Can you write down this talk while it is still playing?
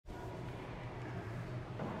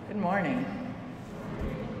Good morning.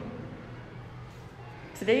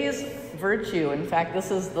 Today's virtue, in fact,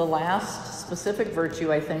 this is the last specific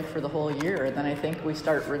virtue, I think, for the whole year. Then I think we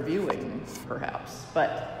start reviewing, perhaps.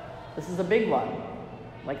 But this is a big one,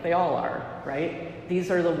 like they all are, right?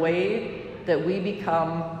 These are the way that we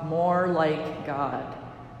become more like God,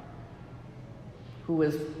 who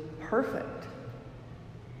is perfect,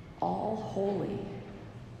 all holy.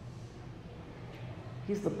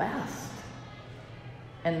 He's the best.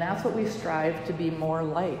 And that's what we strive to be more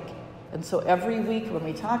like. And so every week when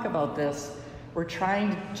we talk about this, we're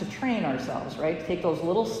trying to train ourselves, right? Take those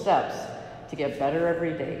little steps to get better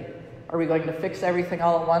every day. Are we going to fix everything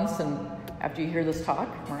all at once and after you hear this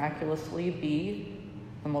talk, miraculously be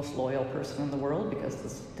the most loyal person in the world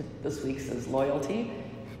because this week's is loyalty?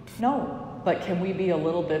 No, but can we be a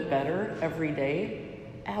little bit better every day?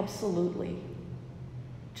 Absolutely.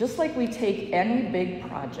 Just like we take any big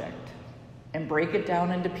project and break it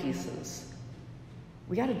down into pieces,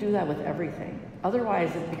 we got to do that with everything.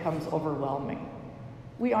 Otherwise, it becomes overwhelming.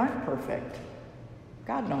 We aren't perfect.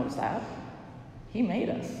 God knows that. He made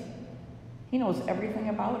us. He knows everything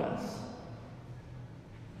about us.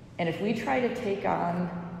 And if we try to take on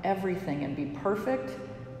everything and be perfect,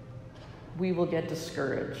 we will get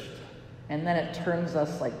discouraged. And then it turns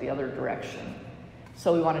us like the other direction.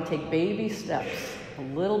 So we want to take baby steps, a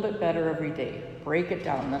little bit better every day. Break it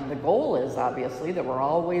down. Then the goal is obviously that we're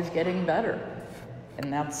always getting better.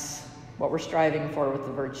 And that's what we're striving for with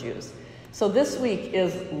the virtues. So this week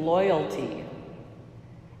is loyalty.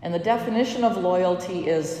 And the definition of loyalty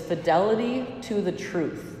is fidelity to the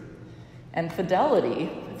truth. And fidelity,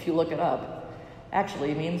 if you look it up,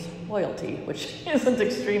 actually means loyalty, which isn't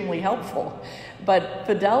extremely helpful. But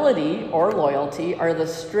fidelity or loyalty are the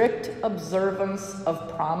strict observance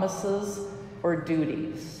of promises or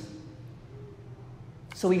duties.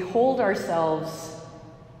 So we hold ourselves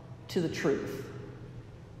to the truth,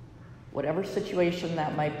 whatever situation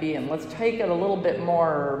that might be. And let's take it a little bit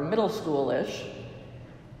more middle school-ish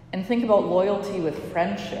and think about loyalty with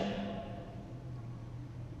friendship.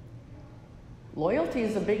 Loyalty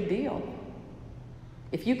is a big deal.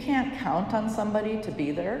 If you can't count on somebody to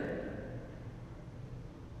be there,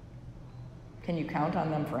 can you count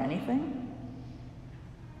on them for anything?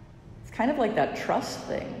 It's kind of like that trust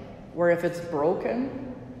thing, where if it's broken,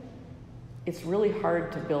 it's really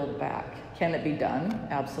hard to build back. Can it be done?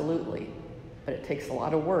 Absolutely. But it takes a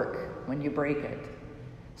lot of work when you break it.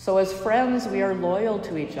 So as friends, we are loyal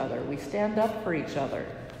to each other. We stand up for each other.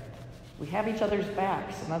 We have each other's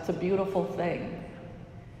backs, and that's a beautiful thing.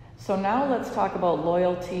 So now let's talk about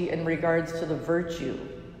loyalty in regards to the virtue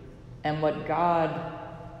and what God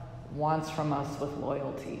wants from us with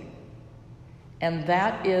loyalty. And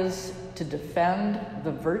that is to defend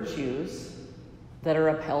the virtues that are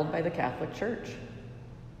upheld by the Catholic Church.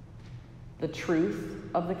 The truth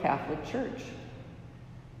of the Catholic Church.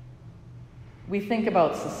 We think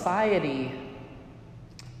about society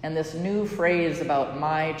and this new phrase about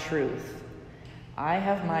my truth. I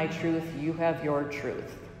have my truth, you have your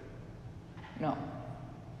truth. No.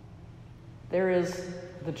 There is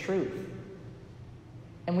the truth.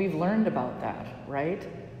 And we've learned about that, right?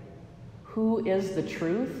 Who is the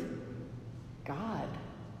truth? God.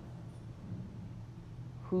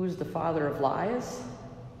 Who's the father of lies?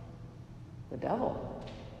 The devil.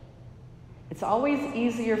 It's always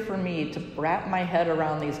easier for me to wrap my head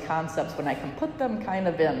around these concepts when I can put them kind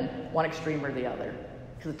of in one extreme or the other.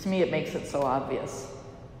 Because to me, it makes it so obvious.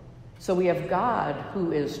 So we have God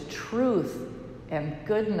who is truth and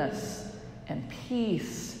goodness and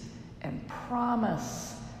peace and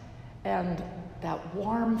promise and that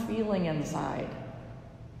warm feeling inside.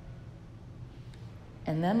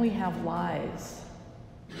 And then we have lies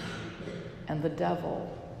and the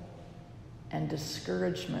devil and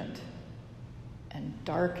discouragement and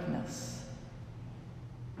darkness.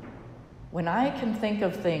 When I can think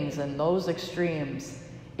of things in those extremes,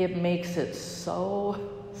 it makes it so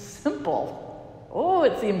simple. Oh,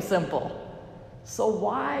 it seems simple. So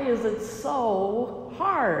why is it so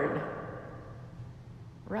hard?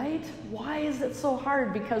 Right? Why is it so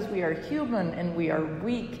hard? Because we are human and we are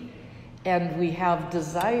weak and we have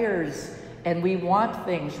desires and we want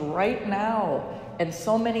things right now. And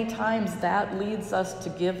so many times that leads us to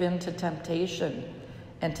give in to temptation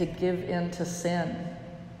and to give in to sin.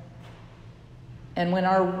 And when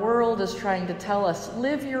our world is trying to tell us,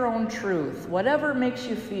 live your own truth, whatever makes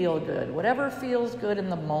you feel good, whatever feels good in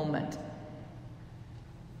the moment,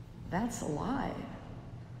 that's a lie.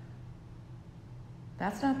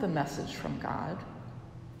 That's not the message from God.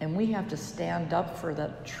 And we have to stand up for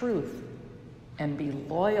that truth and be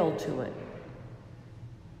loyal to it.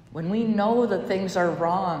 When we know that things are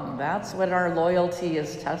wrong, that's when our loyalty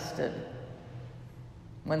is tested.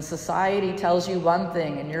 When society tells you one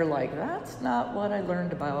thing and you're like, that's not what I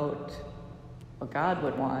learned about what God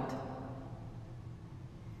would want.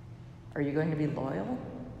 Are you going to be loyal?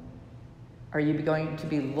 Are you going to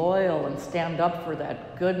be loyal and stand up for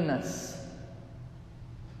that goodness?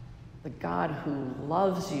 The God who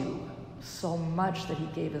loves you so much that he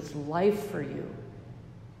gave his life for you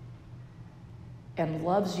and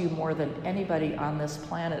loves you more than anybody on this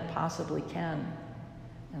planet possibly can.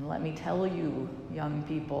 And let me tell you, young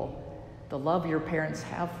people, the love your parents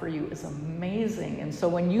have for you is amazing. And so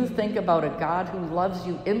when you think about a God who loves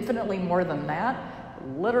you infinitely more than that,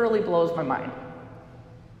 it literally blows my mind.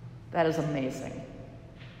 That is amazing.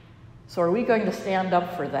 So are we going to stand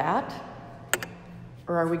up for that?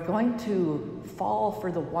 Or are we going to fall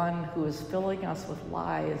for the one who is filling us with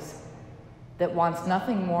lies that wants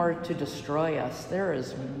nothing more to destroy us? There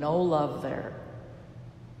is no love there.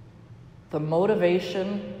 The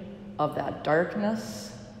motivation of that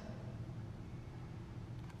darkness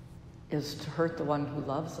is to hurt the one who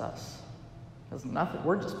loves us. There's nothing,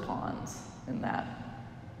 we're just pawns in that.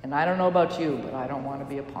 And I don't know about you, but I don't want to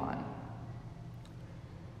be a pawn.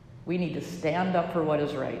 We need to stand up for what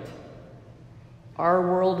is right. Our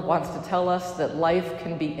world wants to tell us that life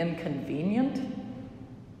can be inconvenient,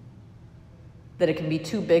 that it can be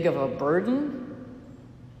too big of a burden.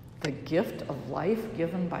 The gift of life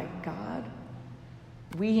given by God,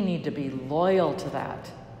 we need to be loyal to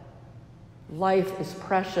that. Life is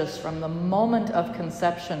precious from the moment of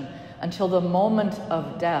conception until the moment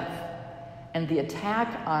of death, and the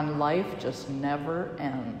attack on life just never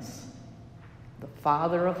ends. The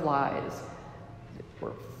father of lies.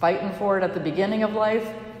 We're fighting for it at the beginning of life,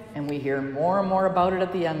 and we hear more and more about it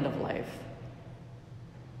at the end of life.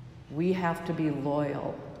 We have to be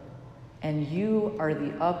loyal. And you are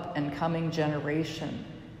the up and coming generation.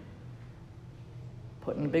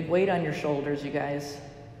 Putting a big weight on your shoulders, you guys.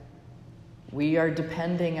 We are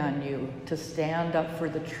depending on you to stand up for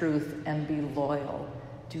the truth and be loyal.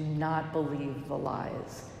 Do not believe the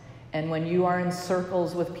lies. And when you are in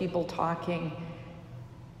circles with people talking,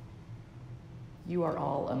 you are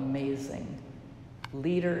all amazing.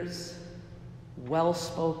 Leaders,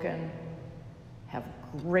 well-spoken, have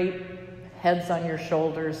great heads on your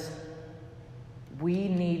shoulders. We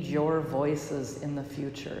need your voices in the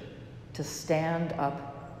future to stand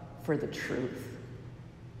up for the truth.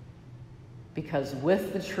 Because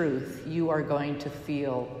with the truth, you are going to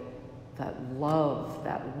feel that love,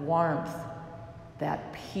 that warmth,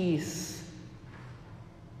 that peace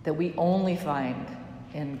that we only find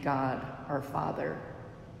in God, our Father.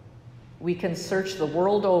 We can search the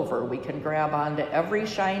world over. We can grab onto every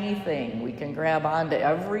shiny thing. We can grab onto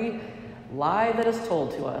every lie that is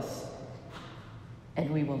told to us. And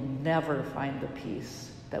we will never find the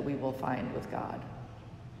peace that we will find with God.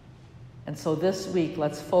 And so this week,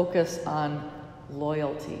 let's focus on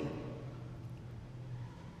loyalty.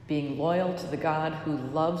 Being loyal to the God who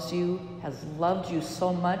loves you, has loved you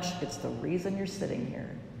so much, it's the reason you're sitting here.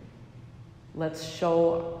 Let's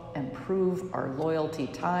show and prove our loyalty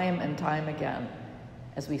time and time again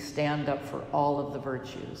as we stand up for all of the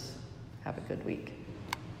virtues. Have a good week.